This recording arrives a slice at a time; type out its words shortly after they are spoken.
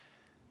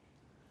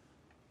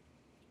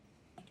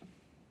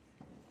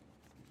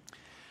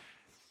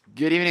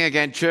Good evening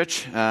again,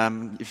 church.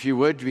 If you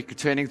would, we're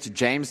turning to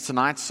James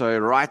tonight. So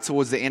right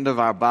towards the end of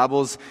our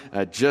Bibles,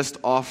 just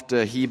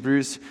after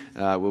Hebrews,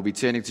 we'll be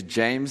turning to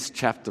James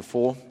chapter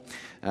 4.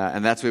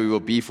 And that's where we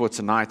will be for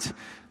tonight.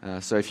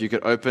 So if you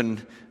could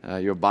open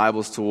your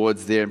Bibles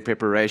towards there in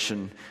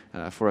preparation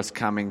for us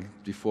coming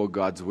before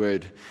God's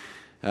Word.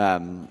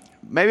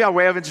 Maybe our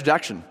way of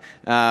introduction.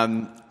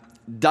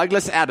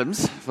 Douglas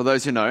Adams, for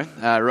those who know,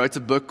 wrote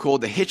a book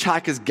called The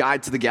Hitchhiker's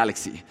Guide to the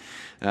Galaxy.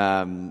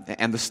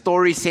 And the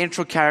story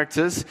central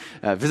characters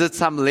visit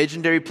some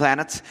legendary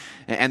planet,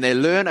 and they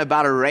learn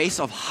about a race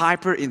of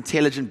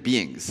hyper-intelligent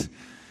beings.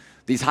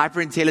 These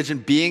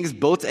hyper-intelligent beings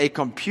built a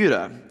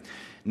computer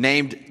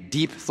named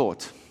Deep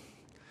Thought.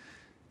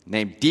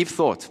 Deep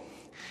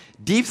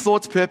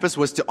Thought's purpose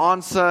was to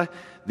answer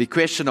the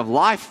question of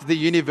life, the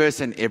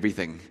universe, and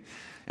everything.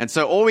 And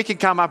so all we can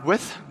come up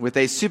with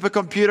a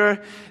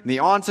supercomputer, the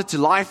answer to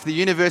life, the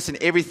universe, and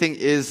everything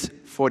is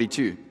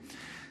 42.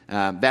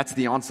 That's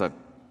the answer.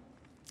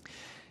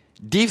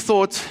 Deep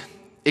Thought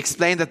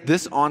explained that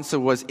this answer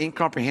was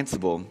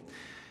incomprehensible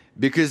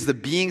because the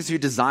beings who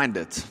designed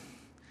it,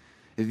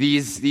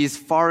 these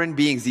foreign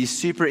beings, these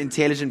super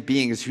intelligent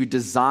beings who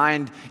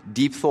designed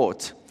Deep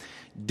Thought,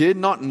 did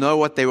not know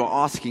what they were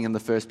asking in the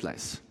first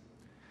place.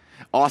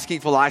 Asking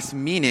for life's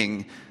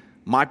meaning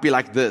might be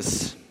like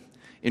this,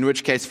 in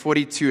which case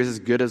 42 is as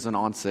good as an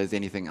answer as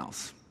anything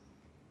else.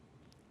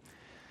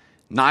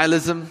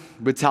 Nihilism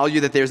would tell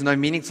you that there is no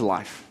meaning to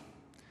life.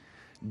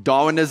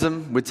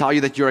 Darwinism would tell you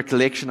that you're a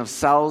collection of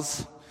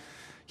cells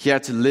here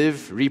to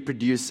live,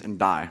 reproduce, and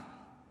die.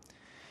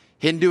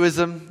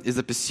 Hinduism is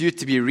the pursuit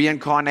to be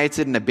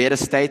reincarnated in a better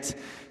state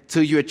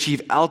till you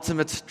achieve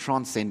ultimate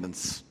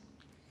transcendence.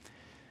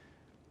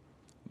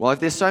 Well, if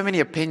there's so many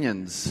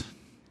opinions,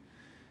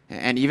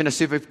 and even a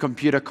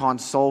supercomputer can't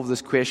solve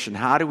this question,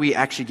 how do we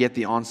actually get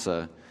the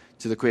answer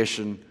to the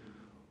question,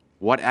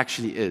 what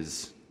actually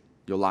is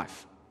your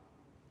life?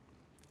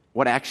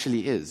 What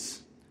actually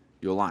is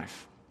your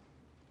life?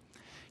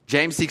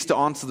 James seeks to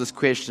answer this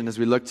question as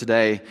we look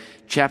today,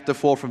 chapter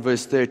 4 from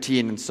verse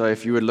 13. And so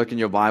if you would look in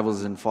your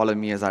Bibles and follow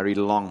me as I read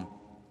along.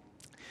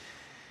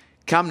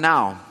 Come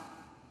now,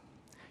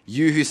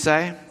 you who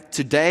say,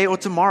 today or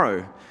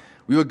tomorrow,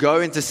 we will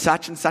go into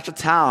such and such a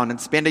town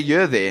and spend a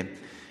year there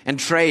and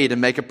trade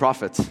and make a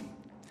profit.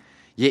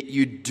 Yet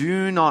you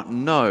do not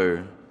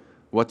know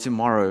what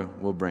tomorrow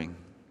will bring.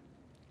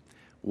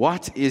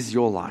 What is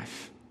your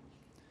life?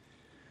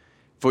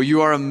 For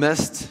you are a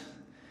mist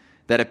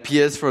that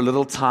appears for a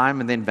little time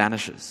and then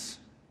vanishes.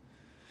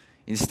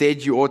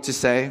 Instead, you ought to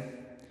say,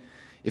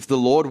 if the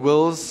Lord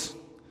wills,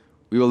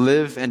 we will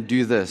live and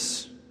do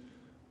this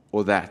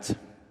or that.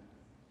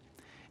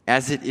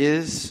 As it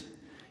is,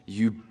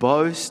 you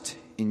boast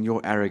in your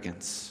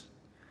arrogance.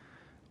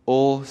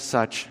 All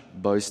such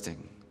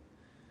boasting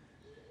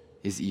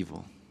is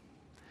evil.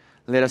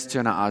 Let us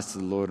turn our eyes to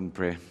the Lord in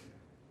prayer.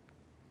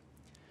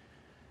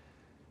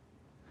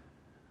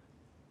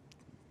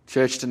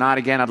 Church, tonight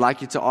again, I'd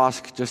like you to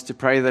ask, just to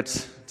pray that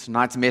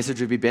tonight's message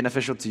would be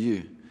beneficial to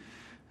you.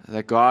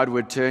 That God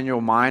would turn your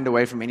mind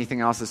away from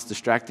anything else that's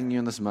distracting you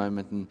in this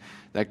moment, and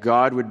that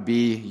God would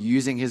be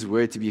using His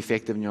Word to be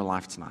effective in your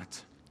life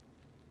tonight.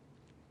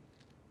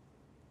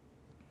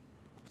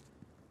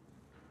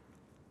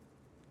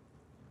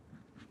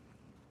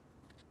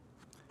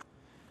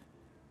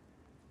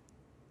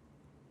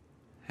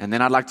 And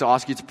then I'd like to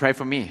ask you to pray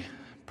for me.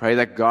 Pray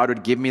that God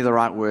would give me the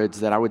right words,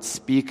 that I would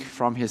speak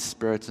from His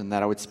Spirit, and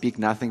that I would speak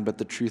nothing but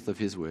the truth of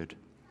His Word.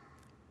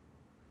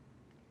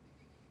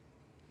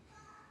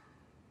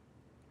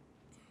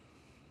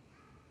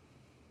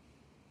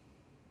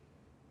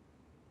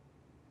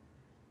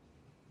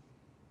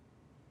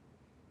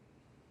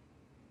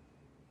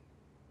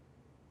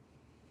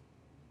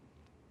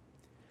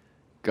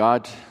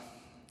 God,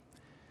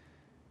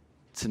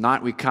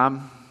 tonight we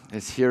come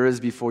as hearers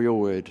before your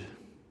Word.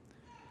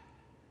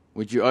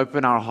 Would you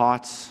open our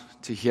hearts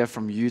to hear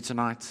from you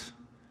tonight?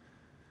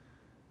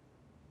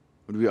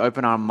 Would we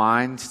open our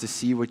minds to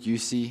see what you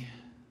see?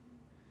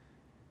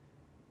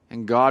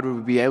 And God, would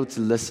we be able to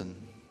listen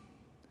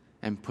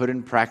and put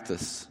in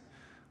practice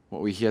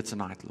what we hear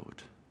tonight,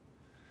 Lord?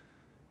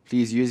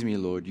 Please use me,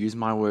 Lord. Use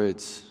my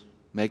words.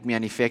 Make me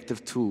an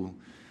effective tool,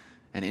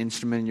 an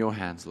instrument in your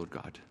hands, Lord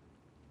God.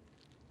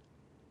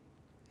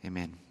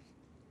 Amen.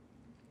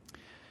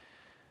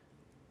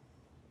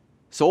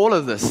 So all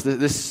of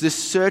this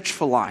search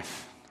for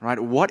life, right?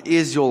 What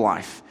is your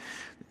life?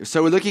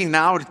 So we're looking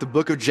now at the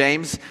book of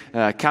James,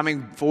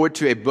 coming forward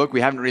to a book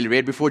we haven't really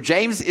read before.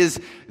 James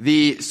is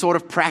the sort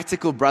of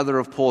practical brother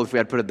of Paul, if we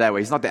had put it that way.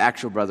 He's not the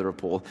actual brother of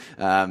Paul,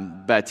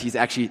 but he's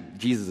actually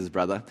Jesus'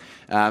 brother.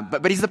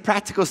 But he's the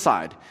practical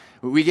side.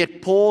 We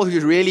get Paul,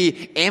 who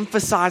really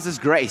emphasizes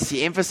grace.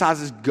 He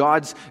emphasizes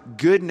God's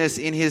goodness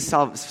in his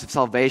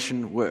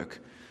salvation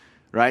work,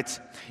 right?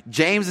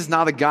 James is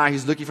now the guy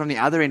who's looking from the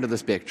other end of the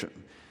spectrum.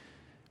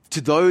 To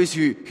those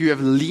who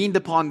have leaned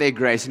upon their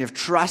grace and have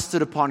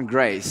trusted upon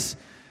grace,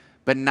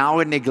 but now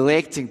are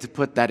neglecting to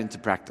put that into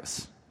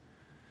practice.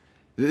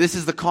 This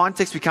is the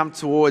context we come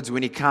towards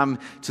when you come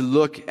to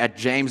look at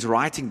James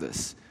writing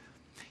this.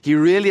 He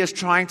really is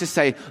trying to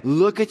say,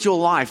 look at your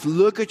life,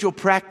 look at your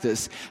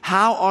practice.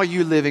 How are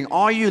you living?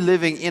 Are you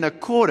living in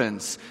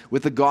accordance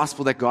with the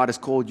gospel that God has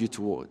called you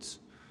towards?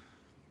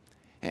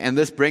 And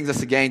this brings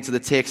us again to the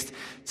text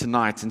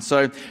tonight. And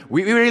so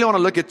we really want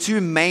to look at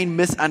two main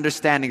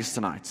misunderstandings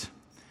tonight.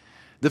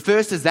 The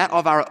first is that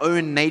of our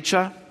own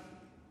nature,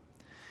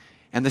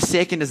 and the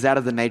second is that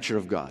of the nature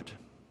of God.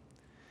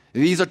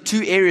 These are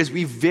two areas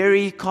we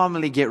very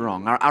commonly get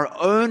wrong. Our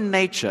own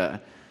nature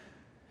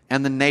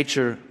and the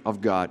nature of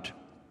God.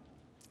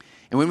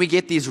 And when we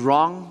get these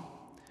wrong,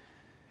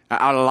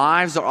 our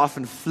lives are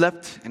often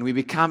flipped and we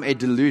become a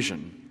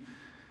delusion.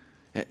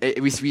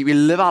 We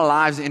live our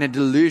lives in a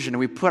delusion and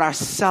we put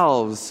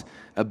ourselves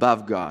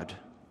above God.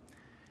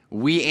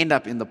 We end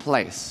up in the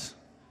place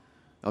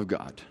of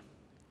God.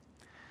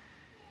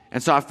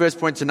 And so our first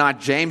point tonight,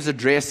 James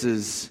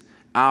addresses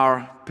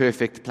our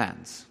perfect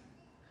plans.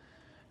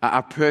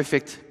 Our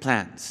perfect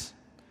plans.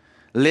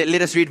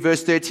 Let us read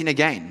verse 13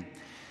 again.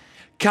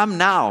 Come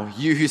now,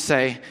 you who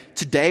say,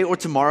 today or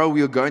tomorrow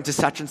we will go into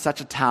such and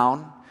such a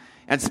town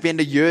and spend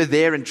a year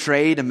there and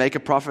trade and make a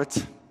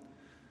profit.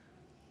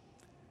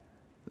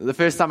 The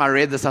first time I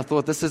read this, I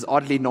thought this is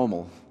oddly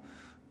normal.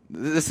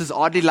 This is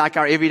oddly like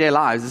our everyday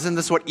lives. Isn't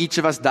this what each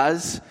of us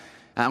does?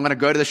 I'm going to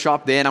go to the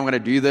shop then, I'm going to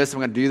do this, I'm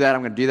going to do that,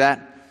 I'm going to do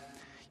that.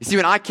 You see,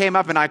 when I came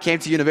up and I came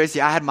to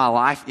university, I had my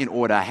life in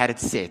order. I had it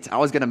set. I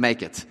was going to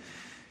make it.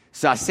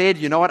 So I said,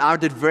 you know what, I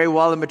did very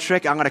well in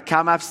matric. I'm going to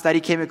come up,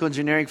 study chemical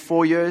engineering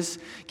 4 years,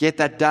 get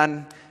that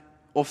done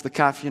off the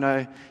cuff,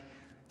 Then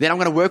I'm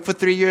going to work for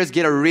 3 years,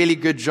 get a really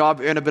good job,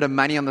 earn a bit of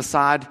money on the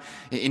side,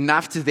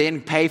 enough to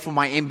then pay for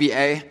my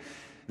MBA.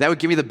 That would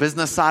give me the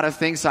business side of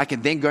things so I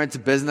can then go into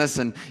business.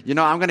 And,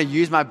 I'm going to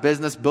use my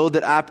business, build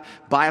it up,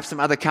 buy up some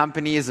other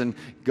companies, and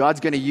God's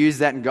going to use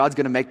that and God's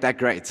going to make that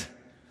great.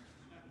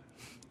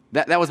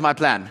 That was my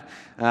plan.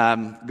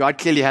 God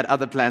clearly had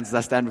other plans as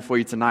I stand before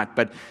you tonight.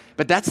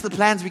 But that's the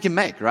plans we can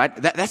make, right?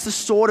 That's the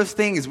sort of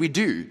things we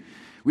do.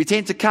 We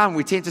tend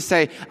to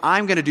say,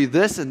 I'm going to do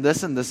this and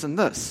this and this and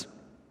this.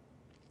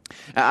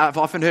 I've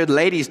often heard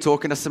ladies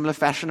talk in a similar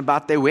fashion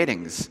about their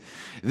weddings.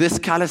 This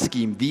color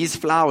scheme, these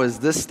flowers,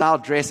 this style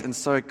dress, and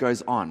so it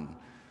goes on.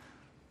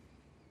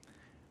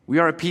 We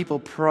are a people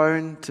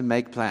prone to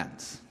make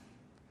plans.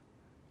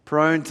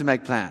 Prone to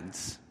make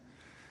plans.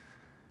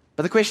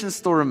 But the question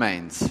still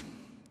remains,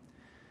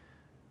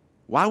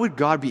 why would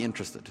God be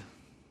interested?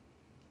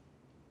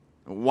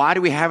 Why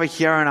do we have it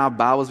here in our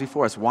Bibles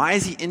before us? Why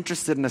is He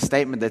interested in a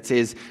statement that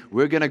says,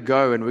 we're going to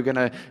go and we're going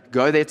to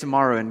go there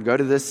tomorrow and go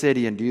to this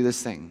city and do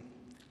this thing?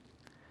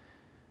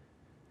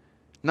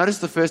 Notice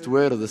the first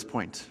word of this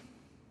point.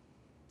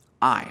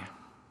 I.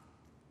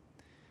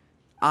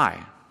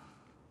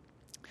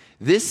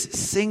 This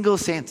single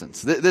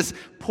sentence, this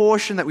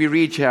portion that we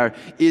read here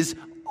is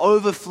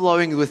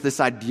overflowing with this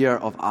idea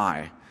of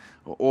I,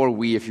 or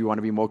we, if you want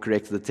to be more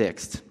correct to the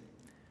text.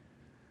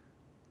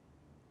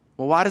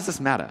 Well, why does this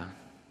matter?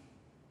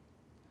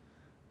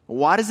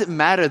 Why does it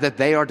matter that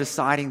they are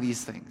deciding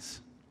these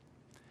things?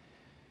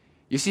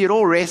 You see, it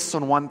all rests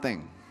on one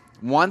thing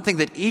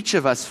that each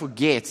of us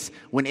forgets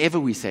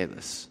whenever we say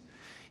this.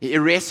 It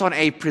rests on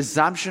a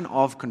presumption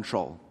of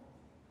control.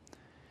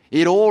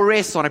 It all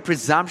rests on a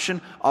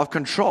presumption of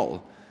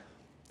control.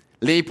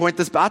 Let me point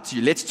this out to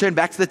you. Let's turn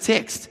back to the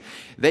text.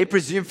 They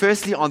presume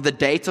firstly on the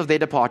date of their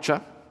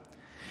departure.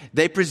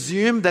 They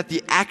presume that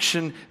the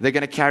action they're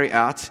going to carry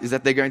out is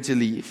that they're going to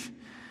leave.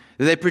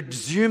 They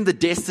presume the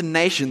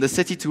destination, the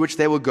city to which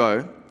they will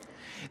go.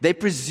 They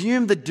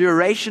presume the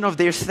duration of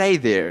their stay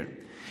there.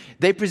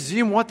 They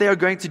presume what they are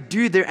going to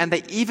do there, and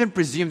they even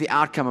presume the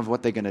outcome of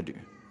what they're going to do.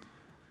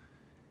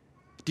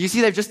 Do you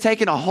see they've just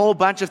taken a whole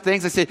bunch of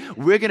things and said,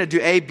 we're going to do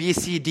A, B,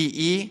 C, D,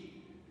 E.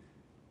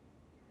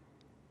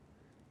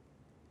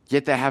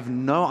 Yet they have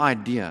no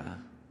idea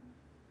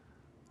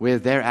where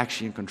they're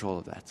actually in control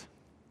of that.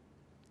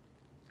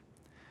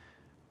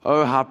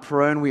 Oh, how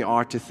prone we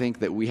are to think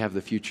that we have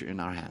the future in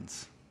our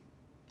hands.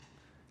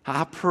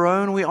 How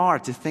prone we are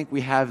to think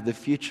we have the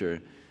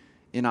future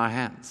in our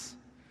hands.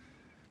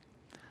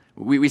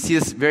 We see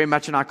this very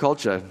much in our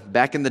culture.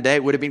 Back in the day,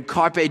 it would have been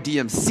carpe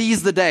diem,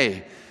 seize the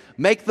day,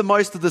 make the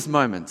most of this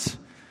moment.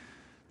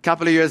 A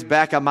couple of years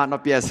back, I might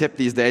not be as hip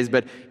these days,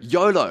 but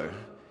YOLO,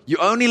 you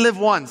only live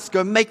once,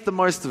 go make the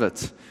most of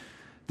it.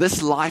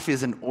 This life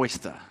is an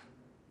oyster.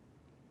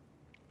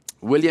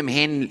 William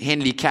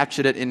Henley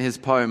captured it in his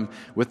poem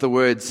with the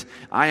words,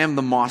 I am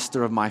the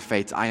master of my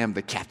fate, I am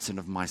the captain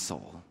of my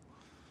soul.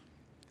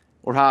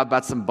 Or how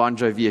about some Bon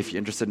Jovi if you're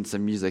interested in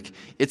some music?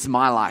 It's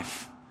my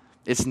life.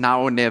 It's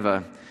now or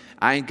never.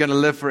 I ain't going to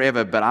live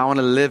forever, but I want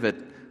to live it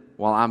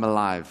while I'm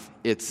alive.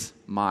 It's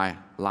my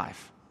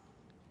life.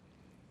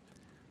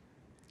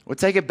 We'll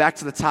take it back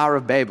to the Tower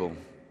of Babel.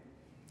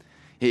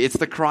 It's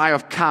the cry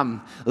of,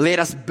 come, let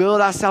us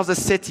build ourselves a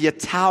city, a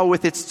tower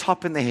with its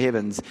top in the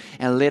heavens,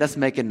 and let us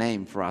make a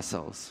name for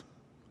ourselves.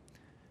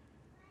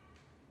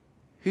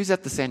 Who's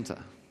at the center?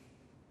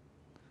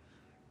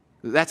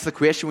 That's the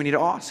question we need to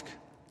ask.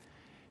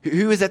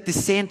 Who is at the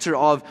center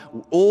of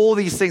all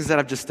these things that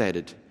I've just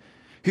stated?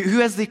 Who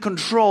has the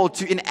control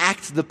to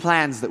enact the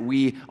plans that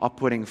we are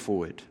putting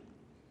forward?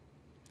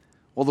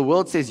 Well, the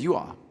world says you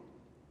are.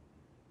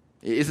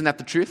 Isn't that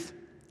the truth?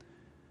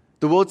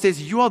 The world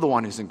says you are the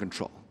one who's in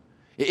control.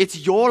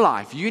 It's your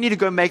life. You need to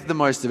go make the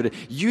most of it.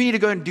 You need to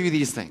go and do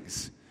these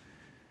things.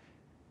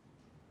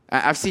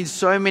 I've seen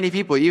so many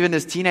people, even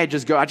as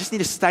teenagers, go, I just need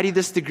to study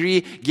this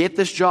degree, get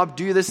this job,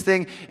 do this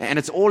thing, and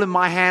it's all in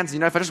my hands.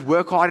 If I just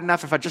work hard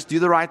enough, if I just do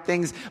the right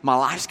things, my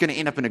life's going to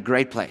end up in a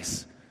great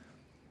place.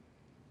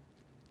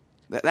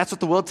 That's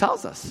what the world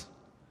tells us.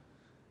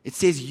 It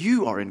says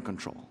you are in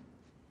control.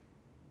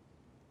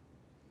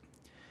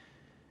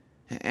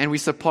 And we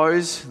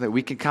suppose that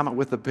we can come up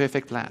with the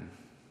perfect plan.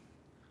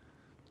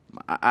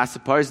 I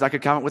suppose I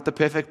could come up with the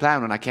perfect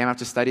plan when I came up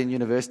to study in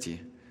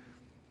university.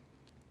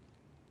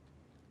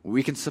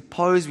 We can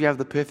suppose we have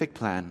the perfect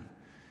plan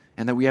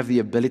and that we have the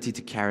ability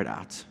to carry it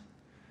out.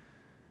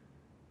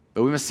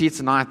 But we must see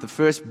tonight the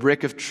first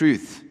brick of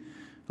truth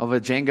of a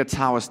Jenga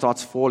tower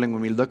starts falling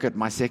when we look at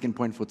my second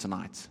point for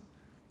tonight.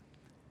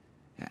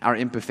 Our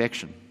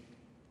imperfection.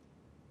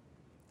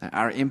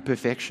 Our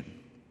imperfection.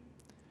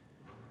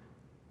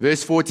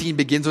 Verse 14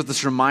 begins with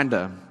this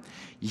reminder.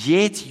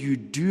 Yet you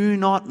do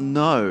not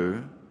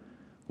know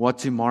what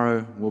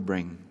tomorrow will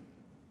bring.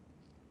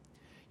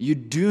 You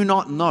do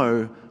not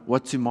know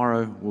what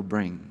tomorrow will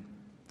bring.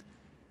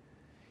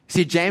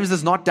 See, James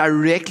does not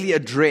directly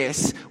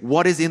address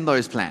what is in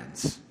those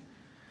plans.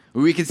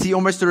 We can see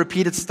almost a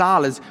repeated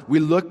style as we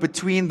look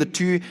between the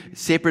two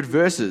separate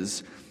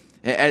verses.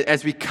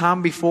 As we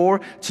come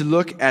before to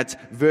look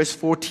at verse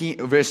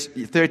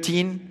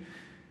 13,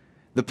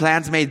 the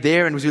plans made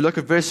there, and as we look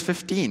at verse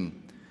 15,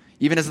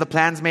 even as the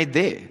plans made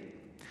there.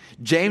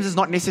 James is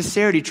not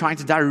necessarily trying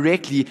to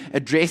directly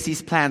address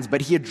these plans,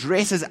 but he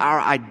addresses our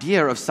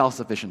idea of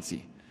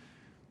self-sufficiency.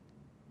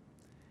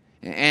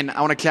 And I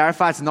want to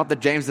clarify, it's not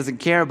that James doesn't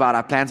care about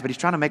our plans, but he's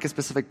trying to make a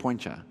specific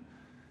point here.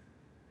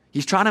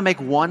 He's trying to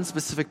make one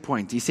specific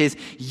point. He says,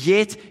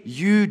 yet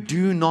you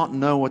do not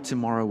know what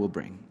tomorrow will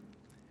bring.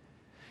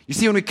 You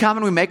see, when we come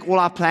and we make all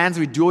our plans,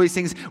 we do all these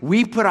things,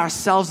 we put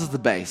ourselves as the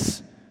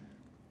base.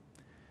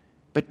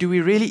 But do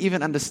we really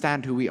even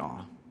understand who we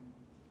are?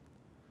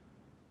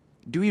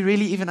 Do we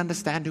really even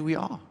understand who we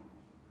are?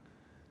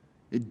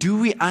 Do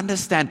we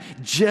understand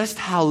just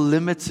how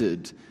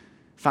limited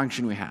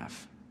function we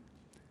have?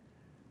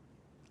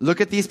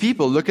 Look at these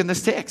people. Look in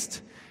this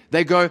text.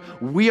 They go,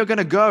 we are going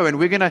to go and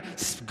we're going to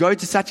go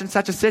to such and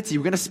such a city.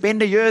 We're going to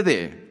spend a year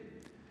there.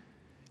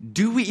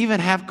 Do we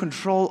even have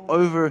control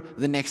over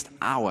the next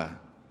hour?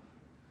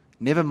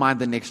 Never mind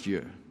the next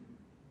year.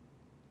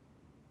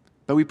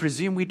 But we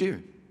presume we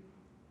do.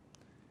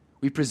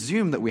 We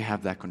presume that we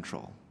have that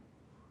control.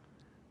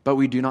 But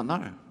we do not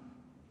know.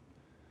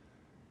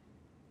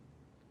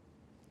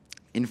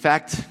 In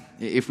fact,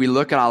 if we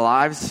look at our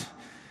lives,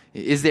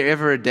 is there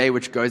ever a day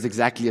which goes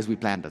exactly as we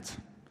planned it?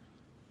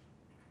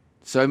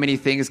 So many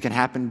things can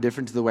happen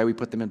different to the way we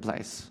put them in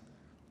place.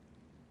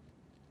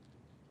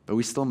 But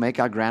we still make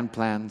our grand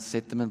plans,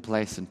 set them in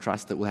place, and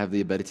trust that we'll have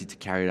the ability to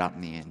carry it out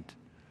in the end.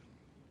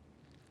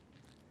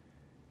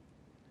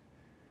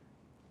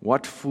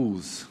 What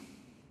fools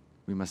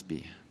we must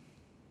be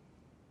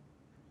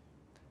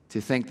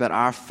to think that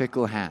our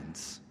fickle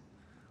hands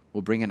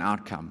will bring an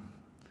outcome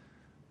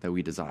that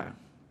we desire.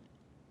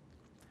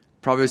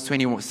 Proverbs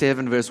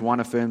 27 verse 1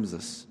 affirms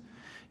this.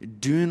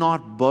 Do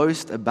not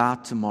boast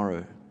about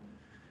tomorrow,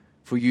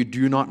 for you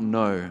do not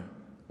know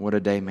what a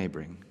day may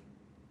bring.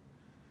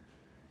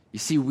 You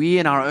see, we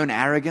in our own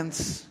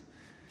arrogance,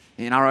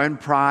 in our own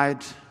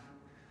pride,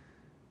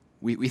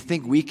 we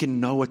think we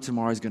can know what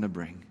tomorrow is going to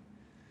bring.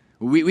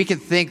 We can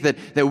think that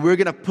we're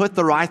going to put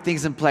the right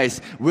things in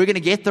place. We're going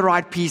to get the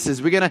right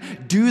pieces. We're going to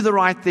do the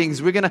right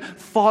things. We're going to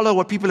follow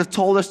what people have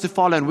told us to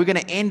follow, and we're going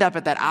to end up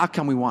at that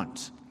outcome we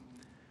want.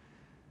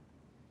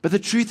 But the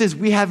truth is,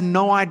 we have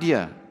no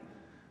idea.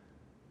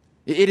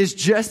 It is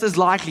just as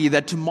likely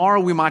that tomorrow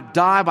we might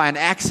die by an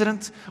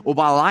accident or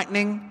by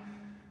lightning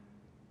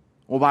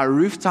or by a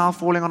roof tile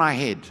falling on our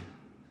head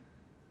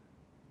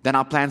than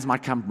our plans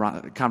might come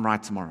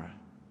right tomorrow.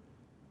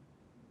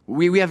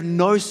 We have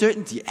no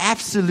certainty,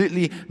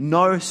 absolutely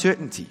no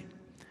certainty.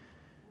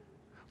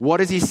 What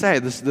does he say?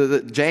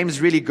 James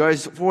really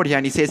goes forward here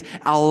and he says,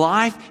 our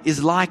life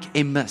is like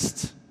a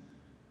mist.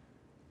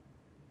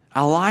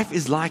 Our life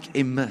is like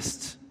a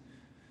mist.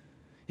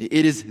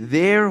 It is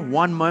there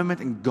one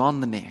moment and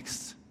gone the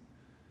next.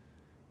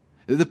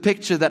 The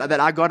picture that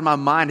I got in my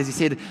mind as he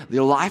said,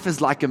 your life is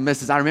like a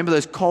mist. As I remember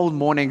those cold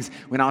mornings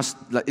when I was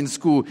in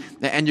school,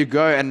 and you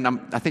go, and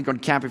I think on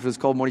camp, if it was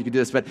cold morning, you could do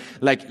this, but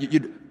like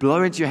you'd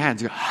blow into your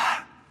hands, you go,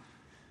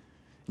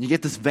 and you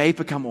get this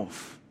vapor come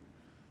off.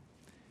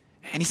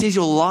 And he says,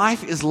 your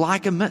life is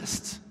like a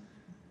mist.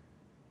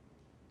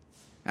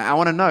 I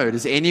want to know,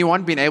 has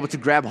anyone been able to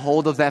grab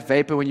hold of that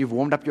vapor when you've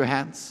warmed up your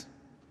hands?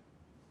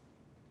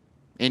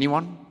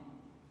 Anyone?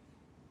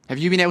 Have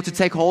you been able to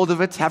take hold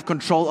of it, have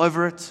control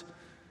over it?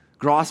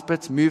 Grasp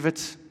it, move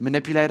it,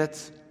 manipulate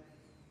it.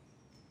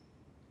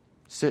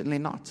 Certainly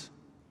not.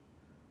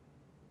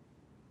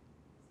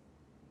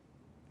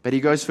 But he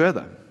goes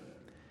further.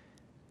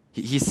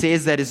 He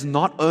says that it's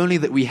not only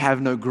that we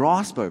have no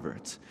grasp over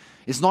it,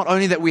 it's not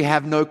only that we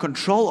have no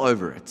control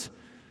over it,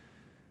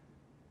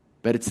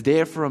 but it's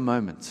there for a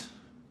moment,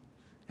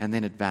 and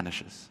then it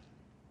vanishes.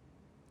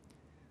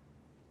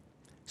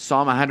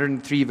 Psalm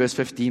 103, verse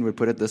 15 would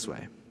put it this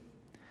way.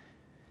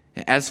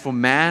 As for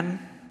man,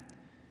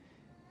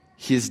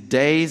 his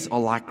days are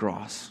like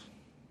grass.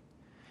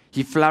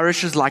 He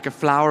flourishes like a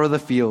flower of the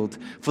field,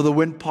 for the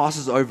wind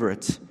passes over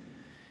it,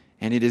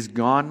 and it is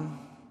gone,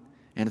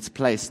 and its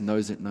place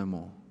knows it no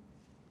more.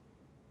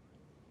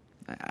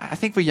 I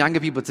think for younger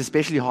people, it's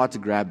especially hard to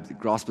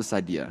grasp this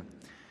idea.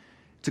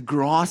 To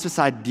grasp this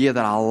idea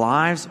that our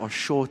lives are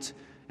short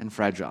and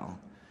fragile.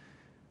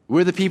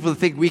 We're the people that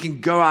think we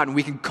can go out and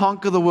we can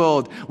conquer the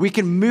world. We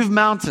can move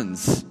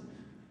mountains.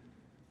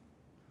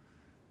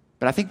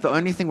 But I think the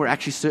only thing we're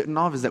actually certain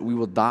of is that we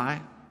will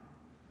die.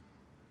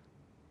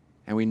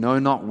 And we know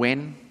not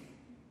when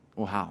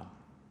or how.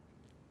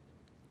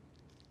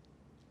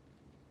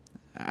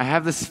 I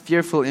have this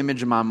fearful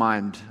image in my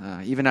mind,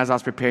 even as I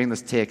was preparing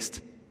this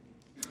text,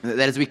 that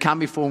as we come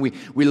before and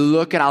we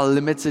look at our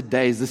limited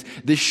days,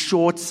 this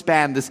short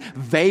span, this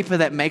vapor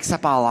that makes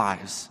up our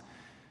lives,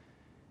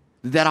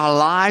 that our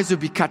lives will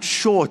be cut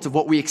short of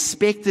what we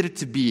expected it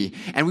to be.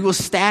 And we will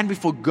stand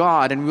before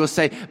God and we will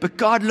say, but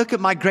God, look at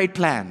my great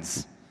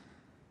plans.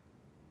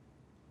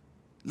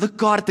 Look,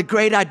 God, at the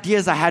great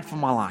ideas I had for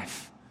my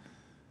life.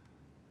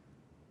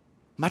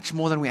 Much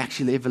more than we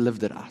actually ever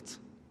lived it out.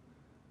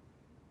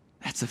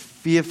 That's a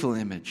fearful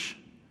image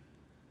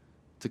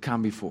to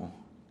come before.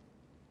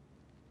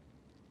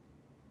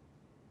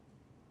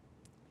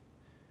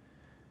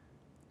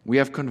 We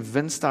have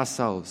convinced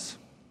ourselves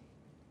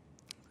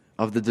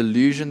of the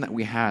delusion that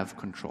we have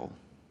control.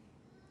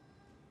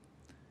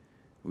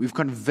 We've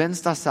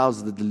convinced ourselves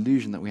of the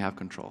delusion that we have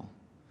control.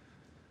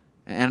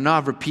 And I know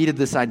I've repeated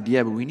this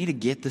idea, but we need to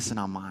get this in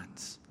our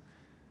minds.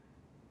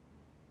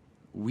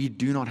 We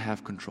do not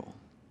have control.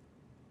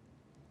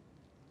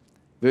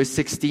 Verse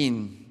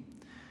 16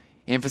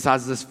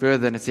 emphasizes this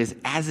further, and it says,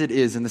 as it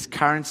is in this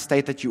current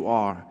state that you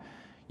are,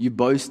 you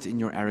boast in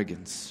your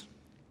arrogance.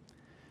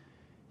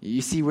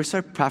 You see, we're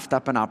so puffed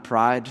up in our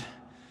pride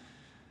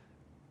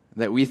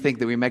that we think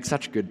that we make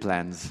such good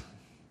plans.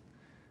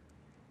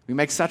 We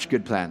make such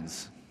good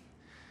plans.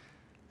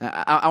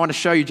 I want to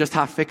show you just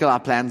how fickle our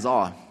plans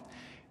are.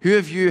 Who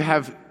of you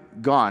have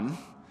gone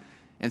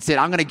and said,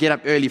 I'm going to get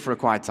up early for a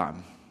quiet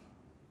time?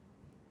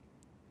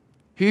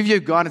 Who of you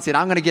have gone and said,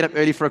 I'm going to get up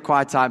early for a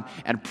quiet time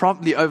and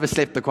promptly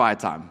overslept the quiet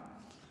time?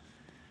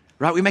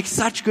 Right? We make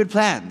such good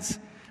plans.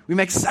 We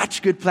make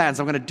such good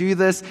plans. I'm going to do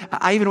this.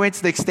 I even went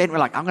to the extent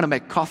where I'm going to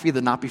make coffee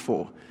the night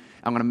before.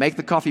 I'm going to make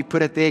the coffee,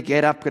 put it there,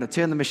 get up, going to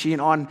turn the machine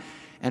on.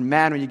 And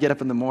man, when you get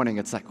up in the morning,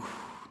 it's like, whew.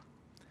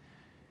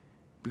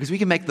 Because we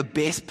can make the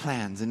best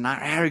plans. In our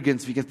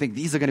arrogance, we can think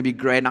these are going to be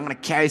great. And I'm going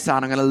to carry this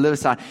out. I'm going to live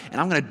this out. And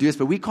I'm going to do this.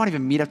 But we can't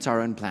even meet up to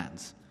our own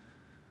plans.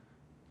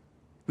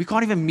 We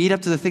can't even meet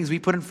up to the things we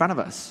put in front of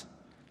us.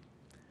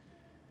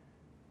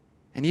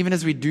 And even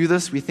as we do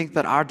this, we think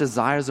that our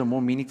desires are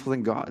more meaningful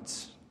than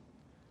God's.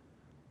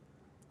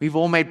 We've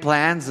all made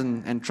plans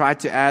and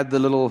tried to add the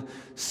little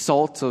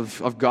salt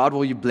of God,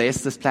 will you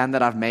bless this plan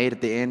that I've made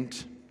at the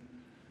end?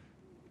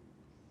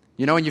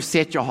 You know, when you've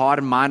set your heart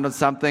and mind on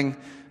something,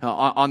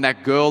 on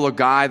that girl or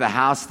guy, the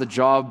house, the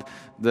job,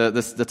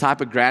 the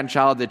type of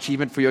grandchild, the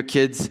achievement for your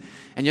kids,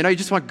 and you know, you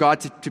just want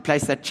God to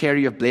place that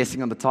cherry of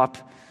blessing on the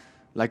top.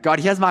 Like, God,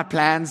 here's my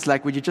plans.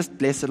 Like, would you just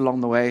bless it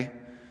along the way?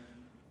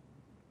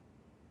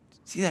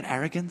 See that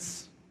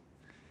arrogance?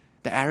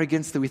 The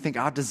arrogance that we think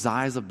our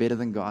desires are better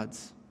than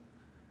God's.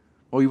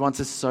 Or He wants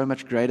us so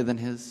much greater than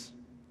His.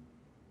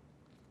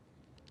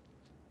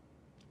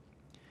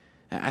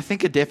 I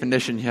think a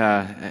definition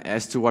here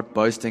as to what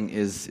boasting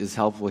is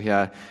helpful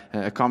here.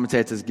 A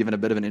commentator has given a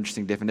bit of an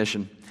interesting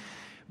definition.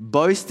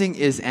 Boasting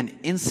is an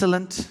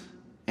insolent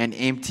and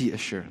empty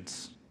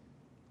assurance,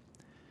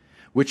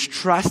 which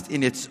trusts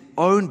in its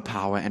own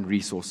power and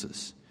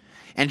resources,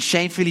 and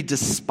shamefully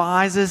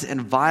despises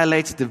and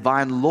violates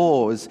divine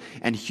laws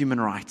and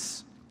human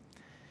rights.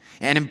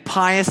 An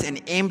impious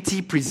and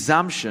empty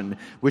presumption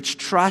which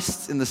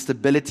trusts in the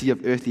stability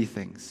of earthly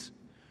things.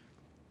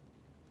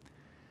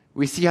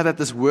 We see how that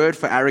this word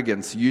for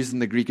arrogance used in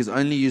the Greek is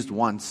only used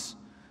once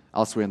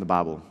elsewhere in the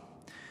Bible.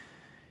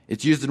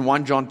 It's used in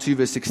 1 John 2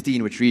 verse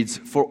 16, which reads,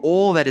 "For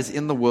all that is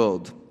in the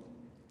world,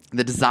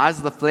 the desires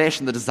of the flesh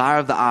and the desire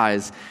of the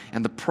eyes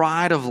and the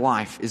pride of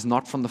life is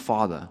not from the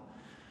Father,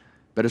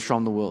 but is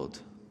from the world."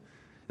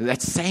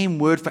 That same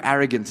word for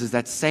arrogance is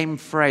that same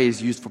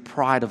phrase used for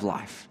pride of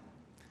life.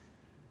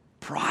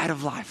 Pride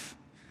of life.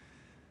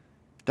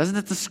 Doesn't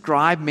it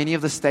describe many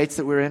of the states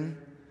that we're in?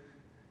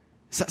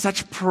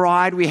 Such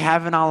pride we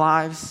have in our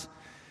lives.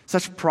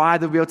 Such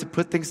pride that we'll be able to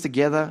put things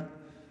together.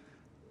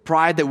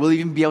 Pride that we'll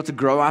even be able to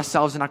grow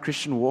ourselves in our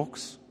Christian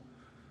walks.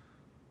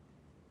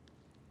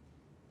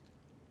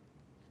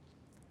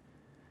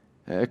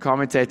 A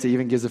commentator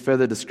even gives a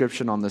further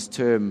description on this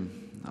term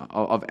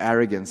of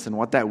arrogance. And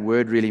what that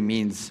word really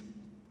means,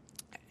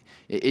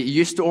 it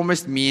used to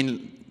almost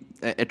mean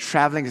a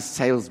traveling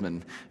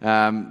salesman.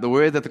 The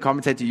word that the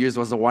commentator used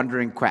was a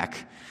wandering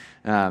quack.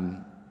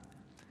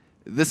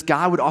 This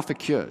guy would offer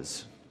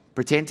cures,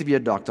 pretend to be a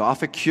doctor,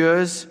 offer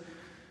cures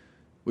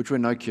which were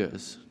no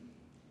cures,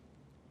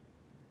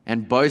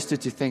 and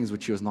boasted to things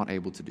which he was not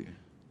able to do.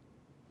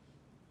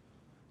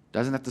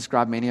 Doesn't that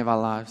describe many of our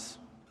lives?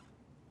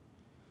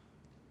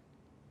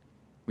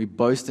 We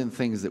boast in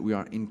things that we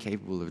are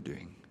incapable of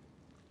doing.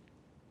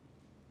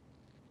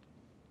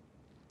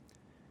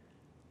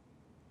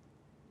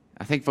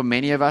 I think for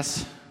many of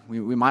us, we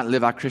might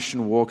live our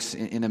Christian walks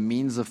in a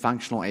means of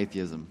functional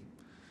atheism.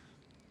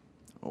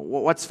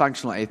 What's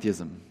functional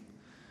atheism?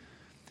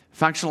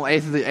 Functional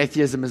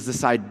atheism is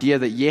this idea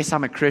that, yes,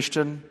 I'm a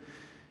Christian.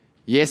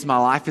 Yes, my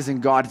life is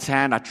in God's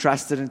hand. I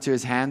trust it into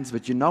His hands.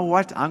 But you know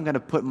what? I'm going to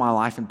put my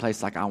life in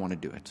place like I want to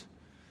do it.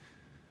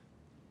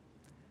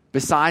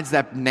 Besides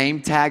that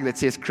name tag that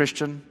says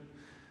Christian,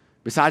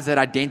 besides that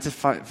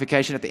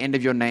identification at the end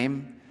of your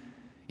name,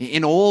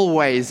 in all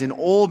ways, in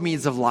all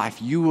means of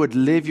life, you would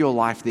live your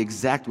life the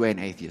exact way an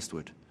atheist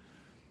would.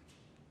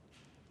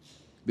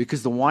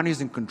 Because the one who's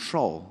in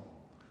control,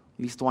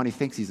 at least the one who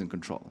thinks he's in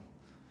control,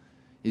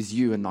 is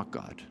you and not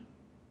God.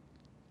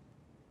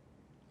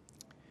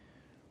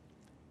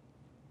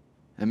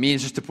 It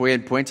means, just to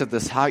point at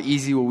this, how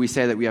easy will we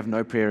say that we have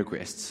no prayer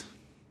requests?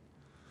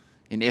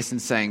 In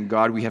essence, saying,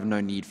 God, we have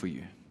no need for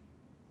you.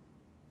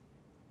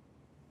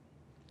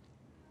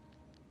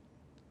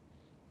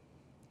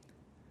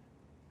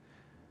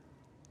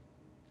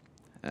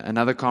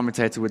 Another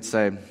commentator would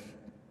say,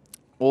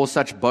 all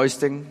such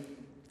boasting,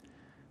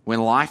 when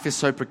life is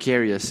so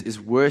precarious, is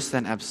worse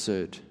than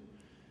absurd.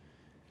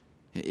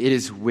 It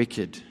is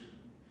wicked,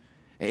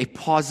 a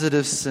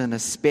positive sin, a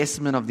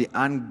specimen of the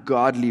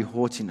ungodly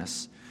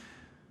haughtiness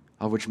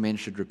of which men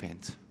should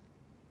repent.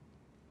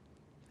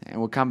 And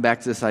we'll come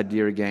back to this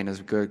idea again as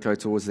we go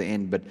towards the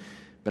end, but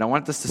I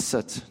want this to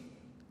sit.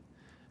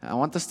 I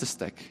want this to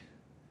stick.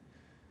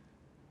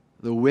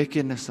 The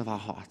wickedness of our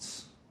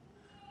hearts.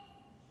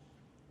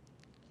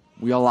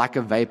 We are like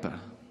a vapor,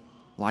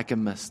 like a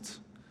mist.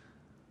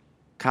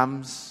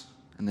 Comes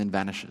and then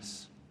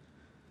vanishes.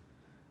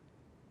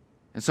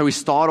 And so we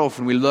start off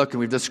and we look and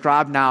we've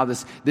described now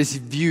this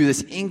view,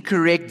 this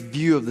incorrect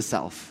view of the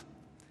self.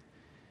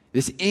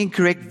 This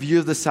incorrect view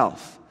of the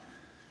self.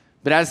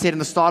 But as I said in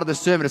the start of the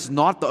sermon, it's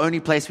not the only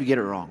place we get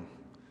it wrong.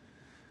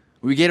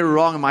 We get it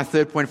wrong in my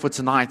third point for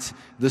tonight,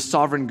 the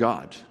sovereign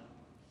God.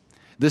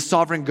 The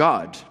sovereign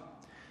God.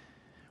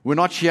 We're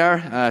not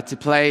here to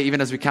play, even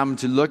as we come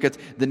to look at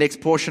the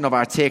next portion of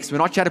our text, we're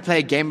not here to play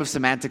a game of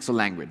semantics or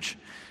language.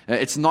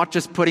 It's not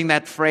just putting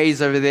that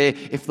phrase over there,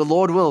 if the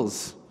Lord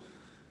wills.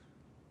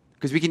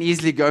 Because we can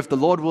easily go, if the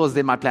Lord wills,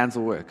 then my plans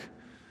will work.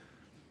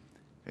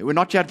 We're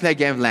not here to play a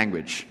game of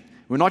language.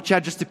 We're not here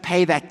just to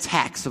pay that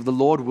tax of the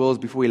Lord wills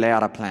before we lay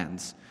out our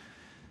plans.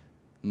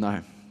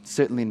 No,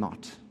 certainly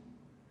not.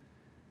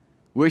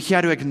 We're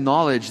here to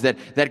acknowledge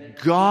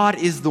that God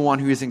is the one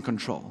who is in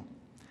control.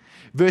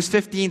 Verse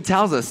 15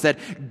 tells us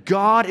that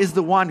God is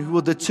the one who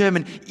will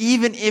determine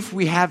even if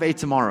we have a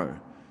tomorrow.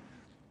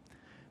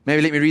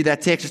 Maybe let me read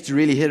that text just to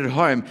really hit it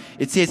home.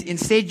 It says,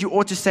 instead you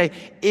ought to say,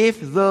 if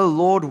the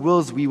Lord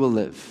wills, we will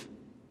live.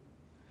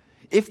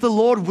 If the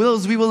Lord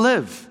wills, we will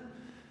live.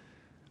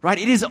 Right?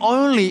 It is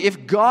only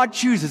if God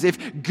chooses,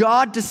 if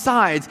God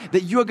decides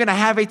that you are going to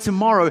have a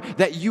tomorrow,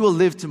 that you will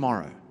live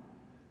tomorrow.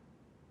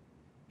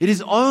 It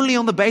is only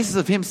on the basis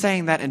of Him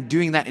saying that and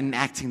doing that and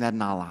enacting that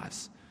in our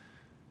lives.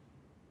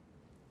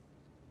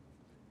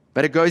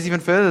 But it goes even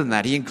further than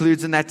that. He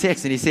includes in that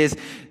text, and he says,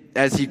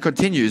 as he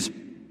continues,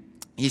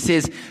 he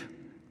says,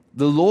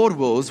 the Lord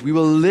wills, we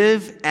will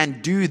live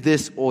and do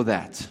this or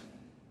that.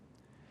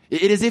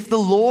 It is if the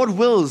Lord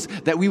wills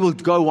that we will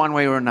go one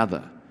way or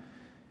another.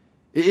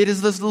 It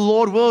is the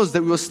Lord wills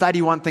that we will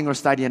study one thing or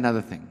study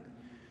another thing.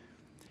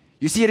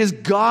 You see, it is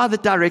God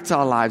that directs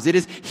our lives. It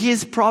is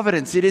His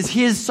providence. It is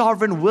His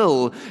sovereign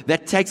will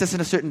that takes us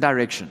in a certain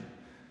direction.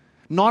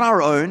 Not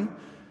our own.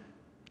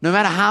 No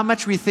matter how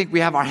much we think we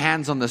have our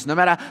hands on this, no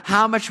matter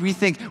how much we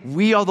think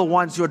we are the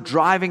ones who are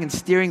driving and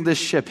steering this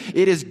ship,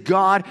 it is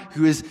God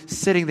who is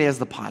sitting there as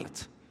the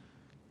pilot.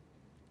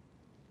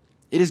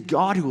 It is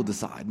God who will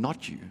decide,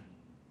 not you.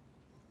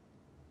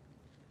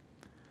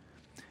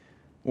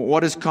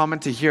 What is common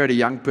to hear at a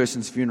young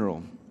person's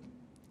funeral?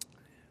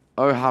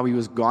 Oh, how he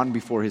was gone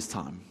before his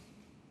time.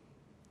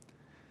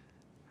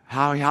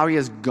 How he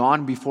has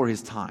gone before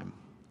his time.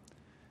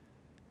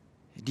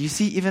 Do you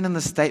see even in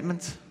the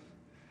statement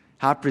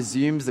how it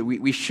presumes that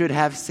we should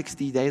have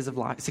 60 days of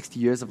life, 60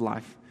 years of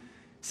life,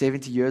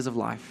 70 years of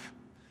life?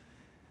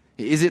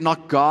 Is it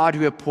not God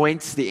who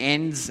appoints the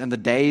ends and the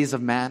days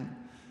of man?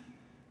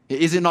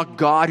 Is it not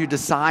God who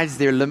decides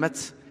their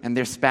limits and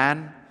their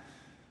span?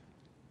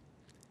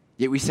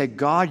 Yet we say,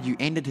 God, you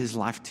ended his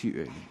life too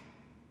early.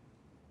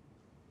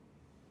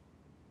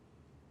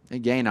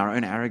 Again, our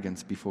own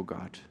arrogance before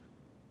God.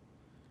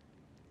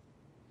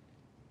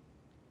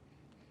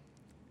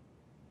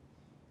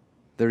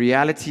 The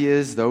reality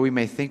is, though we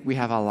may think we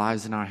have our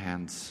lives in our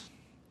hands,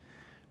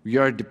 we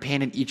are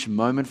dependent each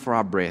moment for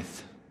our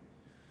breath,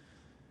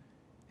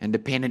 and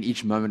dependent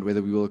each moment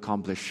whether we will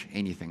accomplish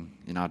anything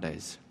in our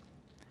days.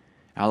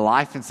 Our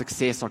life and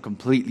success are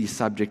completely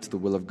subject to the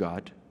will of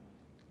God.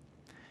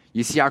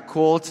 You see, our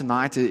call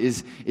tonight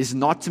is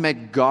not to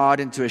make God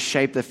into a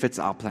shape that fits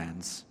our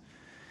plans,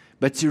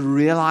 but to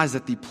realize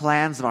that the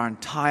plans of our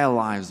entire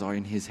lives are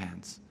in His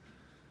hands.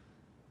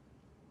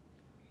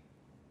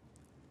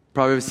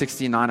 Proverbs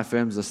 16:9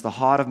 affirms this: the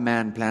heart of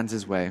man plans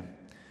his way,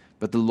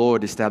 but the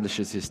Lord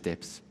establishes his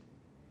steps.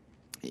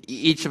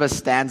 Each of us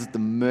stands at the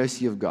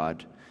mercy of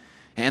God.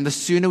 And the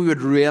sooner we would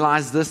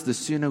realize this, the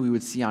sooner we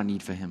would see our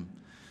need for Him.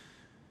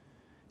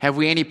 Have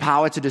we any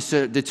power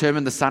to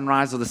determine the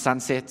sunrise or the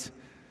sunset?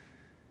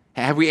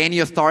 Have we any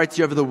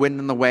authority over the wind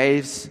and the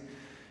waves?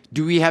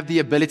 Do we have the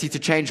ability to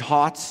change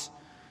hearts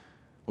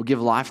or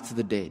give life to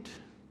the dead?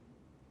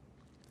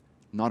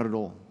 Not at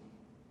all.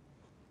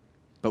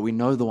 But we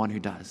know the one who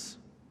does.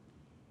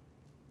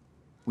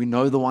 We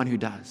know the one who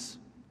does.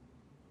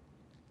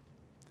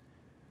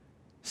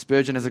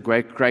 Spurgeon has a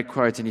great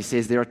quote, and he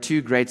says, there are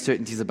two great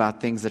certainties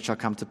about things that shall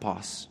come to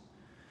pass.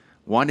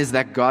 One is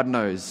that God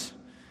knows,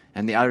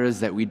 and the other is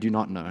that we do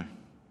not know.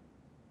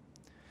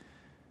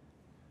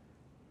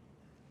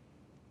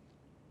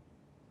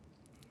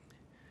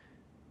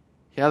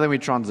 Here then we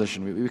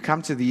transition. We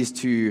come to these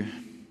two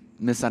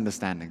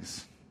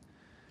misunderstandings.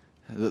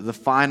 The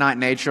finite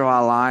nature of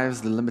our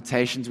lives, the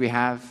limitations we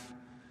have,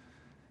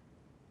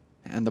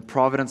 and the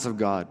providence of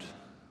God,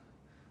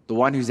 the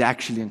one who's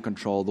actually in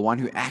control, the one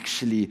who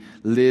actually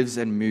lives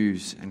and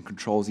moves and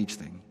controls each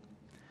thing.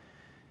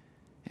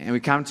 And we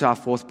come to our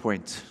fourth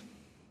point: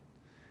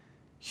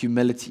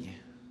 humility,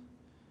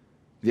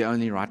 the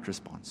only right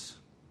response.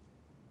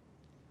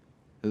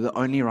 The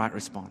only right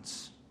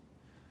response.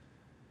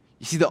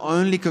 You see, the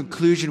only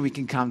conclusion we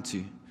can come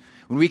to,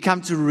 when we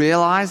come to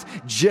realize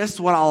just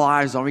what our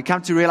lives are, when we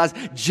come to realize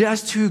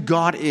just who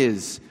God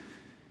is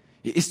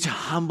to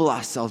humble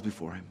ourselves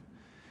before Him.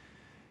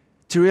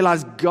 To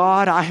realize,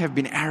 God, I have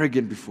been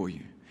arrogant before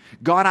You.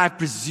 God, I have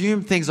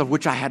presumed things of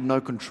which I had no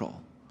control.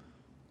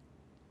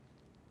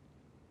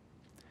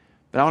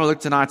 But I want to look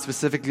tonight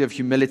specifically of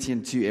humility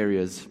in two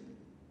areas.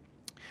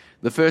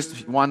 The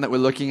first one that we're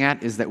looking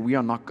at is that we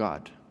are not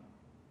God.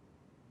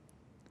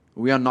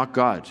 We are not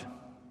God.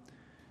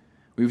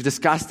 We've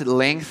discussed at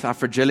length our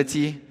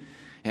fragility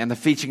and the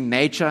fleeting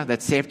nature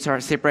that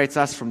separates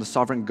us from the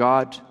sovereign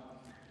God.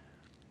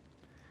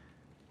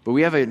 But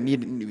we have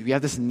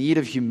this need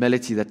of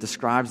humility that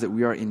describes that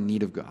we are in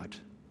need of God.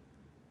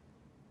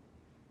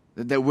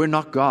 That we're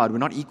not God, we're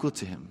not equal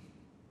to Him.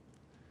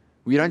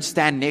 We don't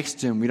stand next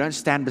to Him, we don't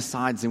stand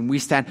beside Him, we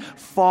stand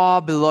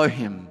far below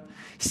Him,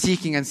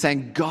 seeking and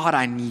saying, God,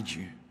 I need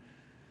You.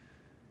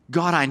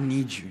 God, I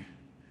need You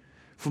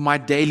for my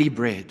daily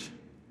bread.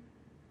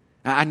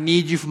 I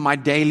need You for my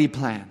daily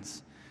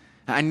plans.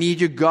 I need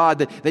You, God,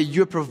 that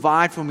You would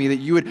provide for me, that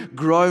You would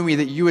grow me,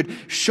 that You would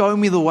show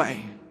me the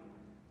way.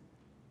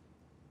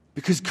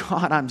 Because,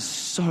 God, I'm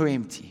so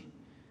empty.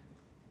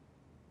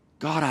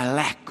 God, I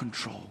lack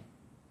control.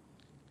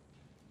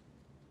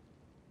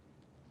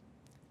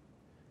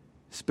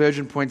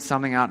 Spurgeon points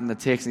something out in the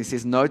text, and he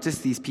says, notice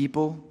these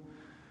people,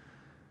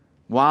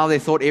 while they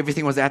thought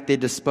everything was at their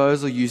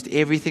disposal, used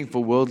everything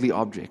for worldly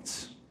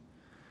objects.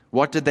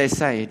 What did they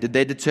say? Did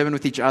they determine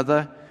with each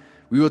other,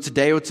 we will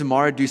today or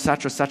tomorrow do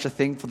such or such a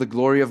thing for the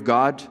glory of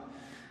God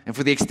and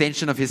for the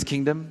extension of His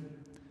kingdom?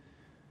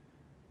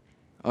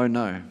 Oh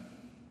no.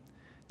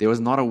 There was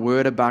not a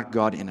word about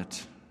God in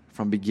it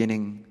from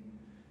beginning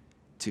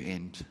to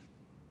end.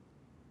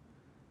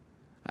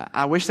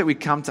 I wish that we'd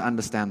come to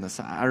understand this.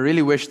 I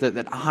really wish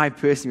that I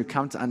personally would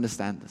come to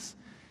understand this.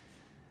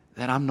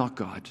 That I'm not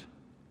God.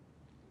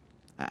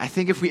 I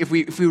think if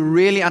we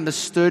really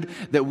understood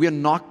that we're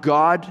not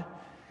God,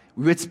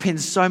 we would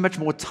spend so much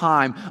more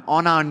time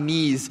on our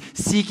knees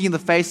seeking the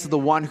face of the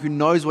one who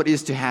knows what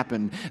is to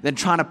happen than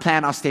trying to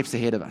plan our steps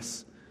ahead of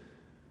us.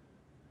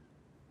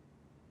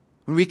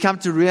 When we come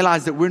to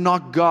realize that we're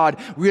not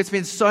God, we would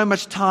spend so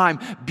much time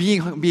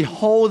being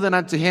beholden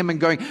unto Him and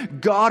going,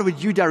 God,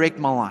 would You direct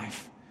my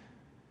life?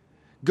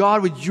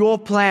 God, would Your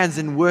plans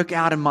and work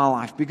out in my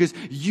life? Because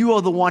You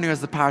are the one who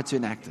has the power to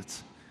enact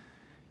it.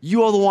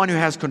 You are the one who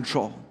has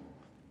control.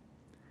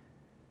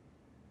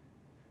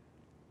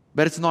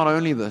 But it's not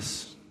only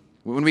this.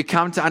 When we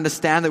come to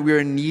understand that we're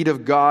in need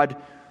of God,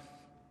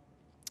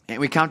 and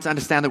we come to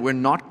understand that we're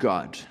not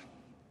God,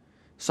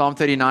 Psalm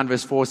 39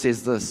 verse 4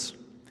 says this: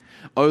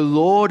 O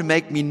Lord,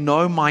 make me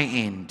know my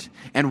end,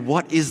 and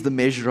what is the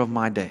measure of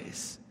my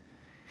days.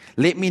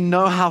 Let me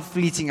know how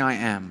fleeting I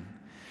am.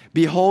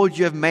 Behold,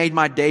 You have made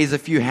my days a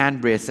few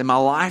handbreadths, and my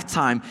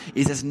lifetime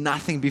is as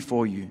nothing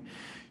before You.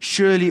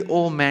 Surely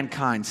all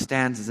mankind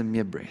stands as a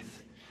mere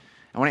breath.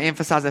 I want to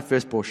emphasize that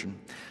first portion.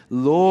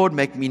 Lord,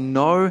 make me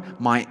know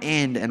my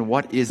end, and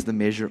what is the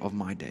measure of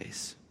my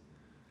days.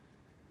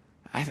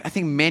 I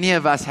think many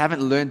of us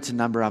haven't learned to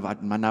number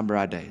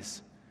our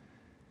days.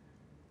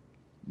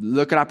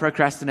 Look at our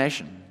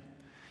procrastination.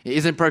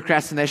 Isn't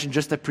procrastination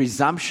just a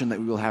presumption that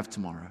we will have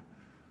tomorrow?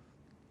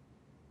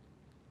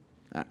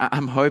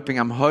 I'm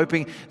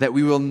hoping that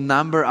we will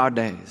number our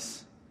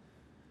days.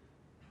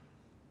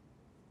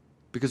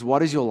 Because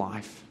what is your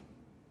life?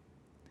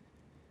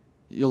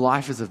 Your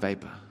life is a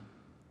vapor.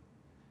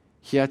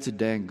 Here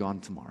today and gone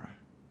tomorrow.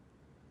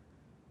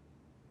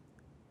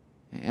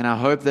 And I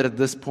hope that at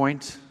this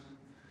point,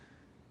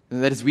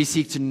 that as we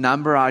seek to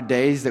number our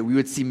days, that we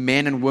would see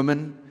men and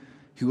women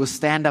who will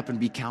stand up and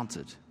be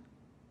counted.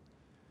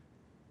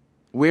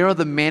 Where are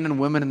the men and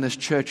women in this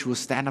church who will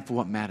stand up for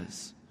what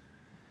matters?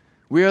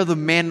 Where are the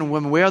men and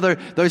women? Where are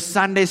those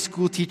Sunday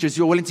school teachers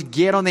who are willing to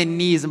get on their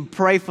knees and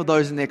pray for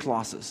those in their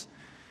classes?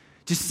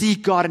 To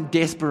seek God in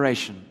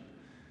desperation?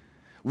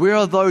 Where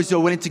are those who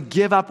are willing to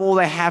give up all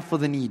they have for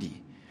the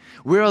needy?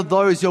 Where are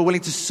those who are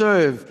willing to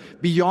serve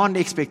beyond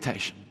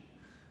expectation?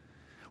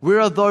 Where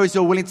are those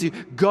who are willing to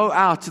go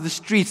out to the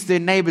streets, to their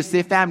neighbors, to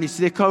their families,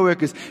 to their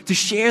co-workers, to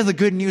share the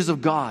good news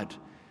of God?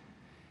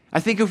 I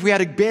think if we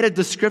had a better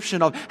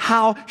description of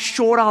how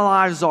short our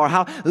lives are,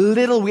 how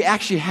little we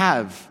actually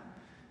have,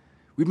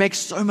 we'd make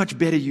so much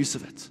better use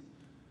of it.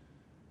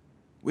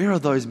 Where are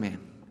those men?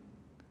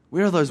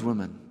 Where are those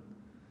women?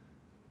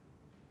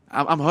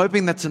 I'm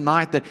hoping that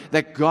tonight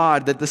that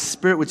God, that the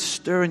Spirit would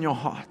stir in your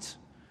heart.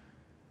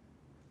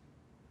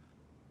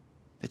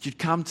 That you'd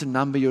come to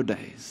number your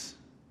days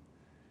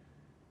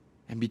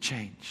and be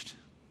changed.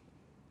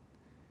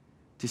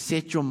 To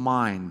set your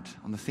mind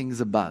on the things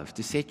above.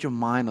 To set your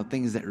mind on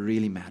things that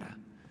really matter.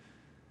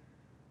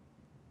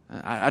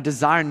 I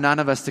desire none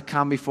of us to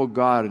come before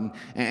God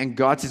and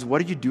God says, what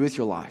did you do with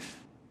your life?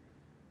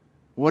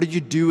 What did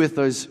you do with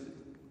those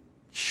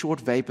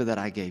short vapor that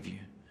I gave you?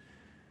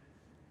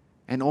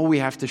 And all we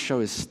have to show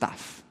is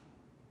stuff.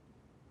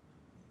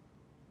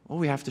 All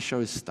we have to show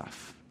is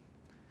stuff.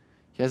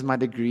 Here's my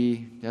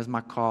degree. Here's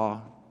my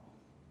car.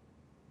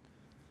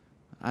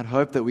 I'd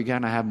hope that we're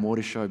going to have more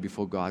to show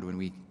before God when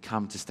we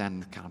come to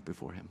stand and count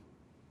before Him.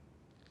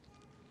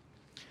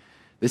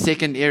 The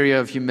second area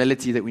of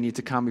humility that we need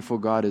to come before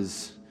God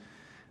is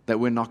that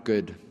we're not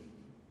good.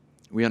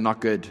 We are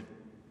not good.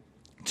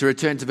 To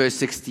return to verse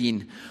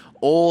 16,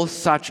 all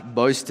such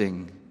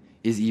boasting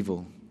is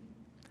evil.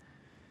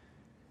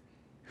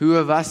 Who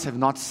of us have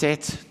not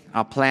set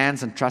our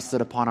plans and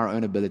trusted upon our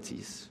own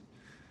abilities?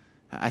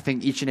 I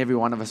think each and every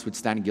one of us would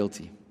stand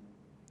guilty.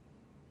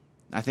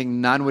 I think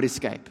none would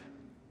escape.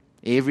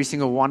 Every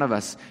single one of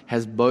us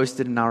has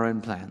boasted in our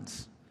own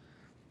plans.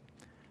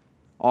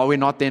 Are we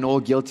not then all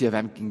guilty of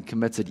having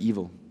committed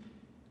evil?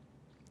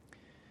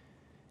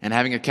 And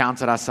having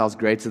accounted ourselves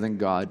greater than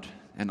God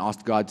and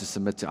asked God to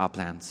submit to our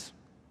plans?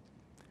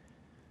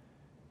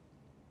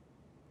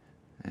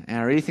 And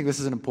I really think this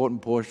is an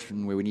important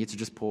portion where we need to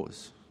just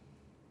pause.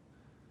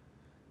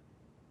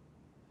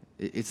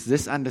 It's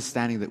this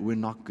understanding that we're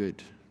not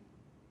good.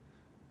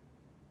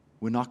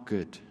 We're not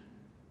good.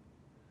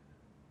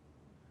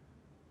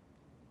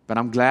 But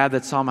I'm glad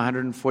that Psalm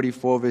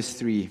 144 verse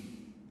 3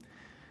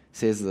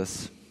 says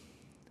this.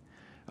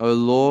 O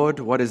Lord,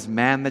 what is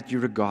man that you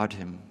regard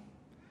him?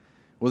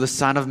 Or the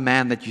son of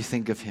man that you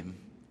think of him?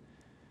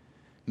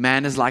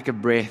 Man is like a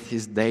breath,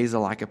 his days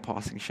are like a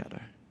passing shadow.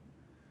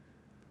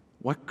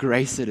 What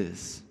grace it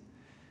is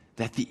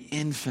that the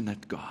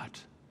infinite God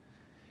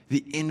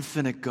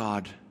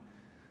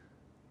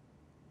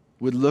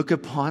would look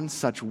upon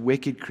such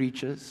wicked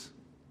creatures,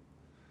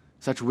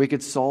 such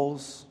wicked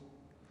souls,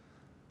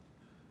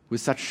 with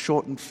such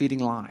short and fleeting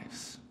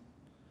lives.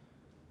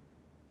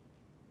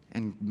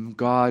 And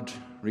God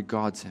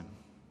regards him.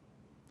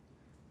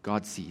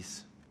 God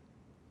sees.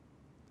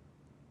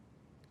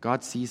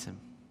 God sees him.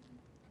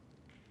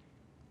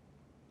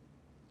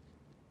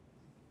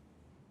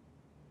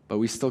 But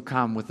we still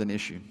come with an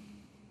issue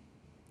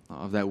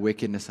of that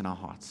wickedness in our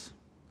hearts.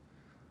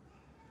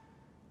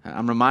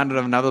 I'm reminded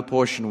of another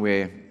portion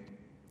where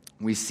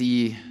we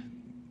see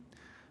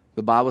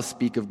the Bible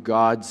speak of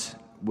God's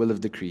will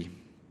of decree.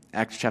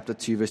 Acts chapter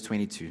 2, verse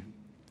 22.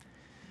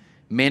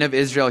 Men of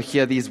Israel,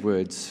 hear these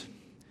words.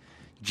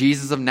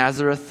 Jesus of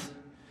Nazareth,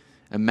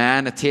 a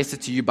man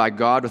attested to you by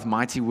God with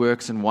mighty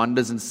works and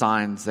wonders and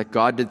signs that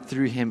God did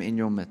through him in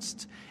your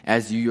midst,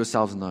 as you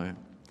yourselves know.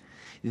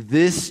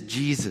 This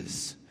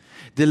Jesus,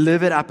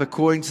 delivered up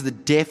according to the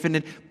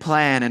definite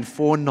plan and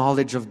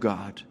foreknowledge of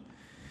God,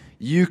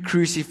 you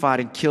crucified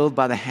and killed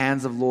by the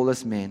hands of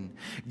lawless men.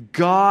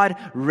 God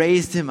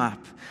raised him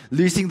up,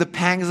 loosing the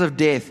pangs of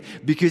death,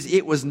 because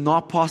it was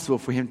not possible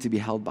for him to be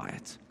held by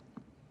it.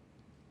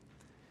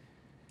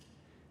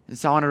 And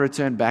so I want to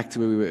return back to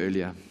where we were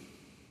earlier.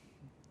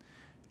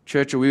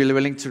 Church, are we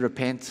willing to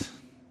repent?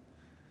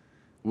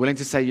 Willing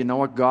to say, you know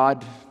what,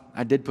 God,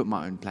 I did put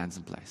my own plans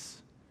in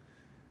place.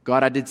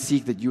 God, I did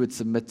seek that you would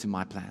submit to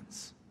my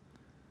plans.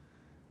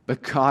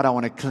 But God, I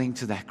want to cling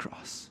to that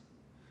cross.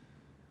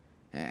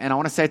 And I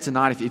want to say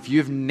tonight, if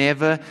you've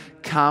never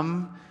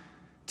come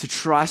to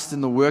trust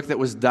in the work that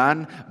was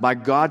done by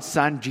God's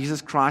Son,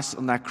 Jesus Christ,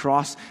 on that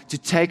cross, to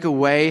take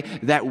away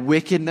that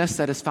wickedness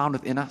that is found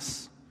within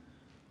us,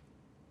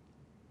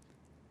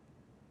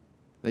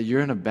 that you're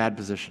in a bad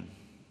position.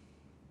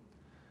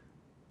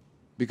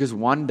 Because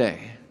one day,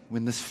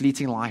 when this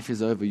fleeting life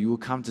is over, you will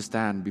come to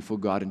stand before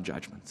God in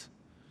judgment.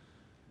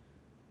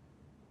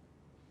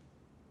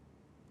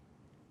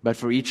 But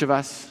for each of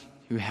us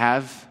who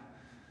have,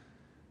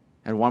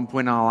 at one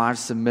point in our lives,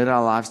 submitted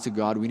our lives to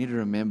God, we need to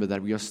remember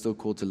that we are still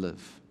called to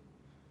live.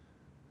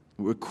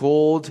 We're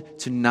called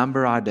to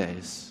number our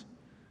days.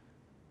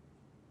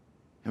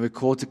 And we're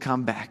called to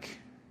come back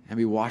and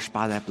be washed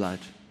by that blood.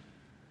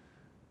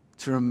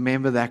 To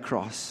remember that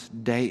cross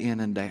day in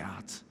and day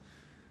out.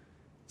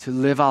 To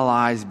live our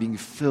lives being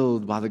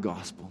filled by the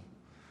gospel.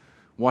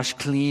 Washed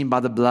clean by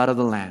the blood of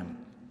the Lamb.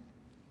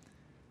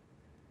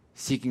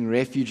 Seeking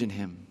refuge in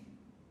Him.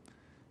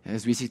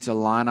 As we seek to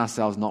align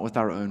ourselves not with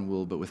our own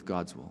will, but with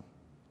God's will.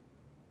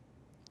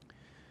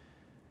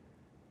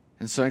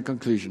 And so in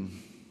conclusion,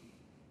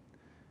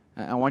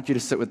 I want you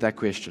to sit with that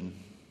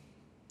question.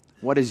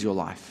 What is your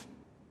life?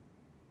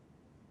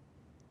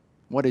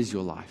 What is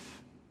your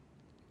life?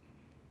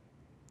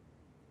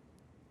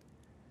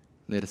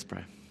 Let us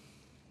pray.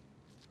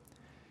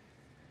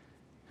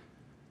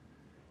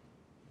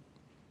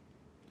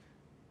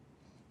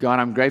 God,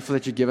 I'm grateful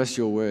that you give us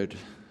your word.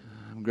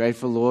 I'm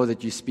grateful, Lord,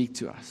 that you speak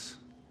to us.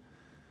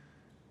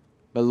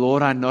 But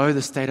Lord, I know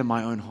the state of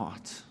my own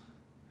heart.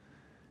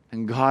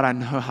 And God, I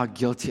know how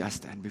guilty I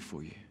stand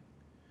before you.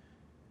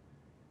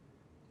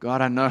 God,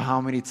 I know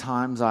how many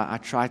times I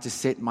try to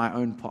set my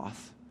own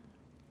path.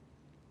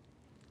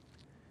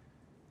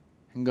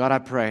 And God, I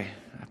pray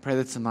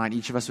that tonight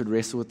each of us would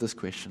wrestle with this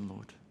question,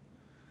 Lord.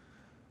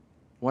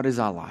 What is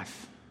our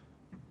life?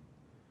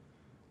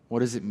 What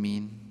does it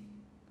mean?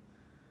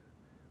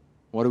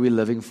 What are we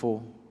living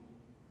for?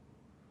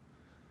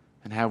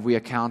 And have we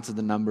accounted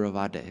the number of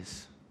our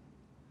days?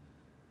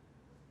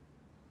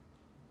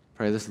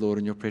 Pray this, Lord,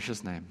 in your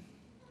precious name.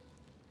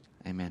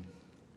 Amen.